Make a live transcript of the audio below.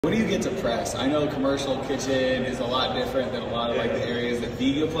When do you get to press? I know commercial kitchen is a lot different than a lot of like the areas that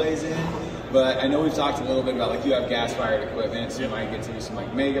Viega plays in, but I know we've talked a little bit about like you have gas-fired equipment, so you might get to do some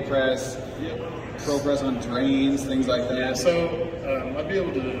like mega press, pro press on drains, things like that. Yeah, so I'd be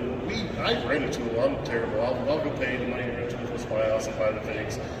able to, I rent a tool, I'm terrible. I'll go pay the money to rent a tool from my house and buy the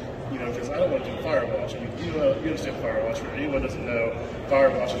things, you know, because I don't want to do fire wash. I mean, you understand fire wash. For anyone doesn't know,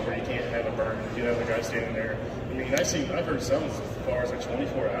 fire wash is where you can't have a burn. You have the guy standing there. I mean, I've heard some as far as like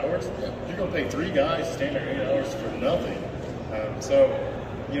 24 hours. You're going to pay 3 guys to stand there 8 hours for nothing. So,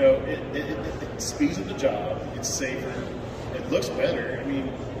 you know, it speeds up the job. It's safer. It looks better. I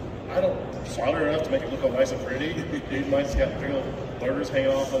mean, I don't solder enough to make it look all nice and pretty. Dude might's got 3 little burgers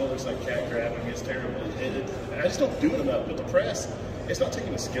hanging off of it. Looks like cat crap. I mean, it's terrible. I just don't do it enough. But the press, it's not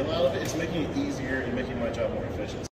taking the skill out of it. It's making it easier and making my job more efficient.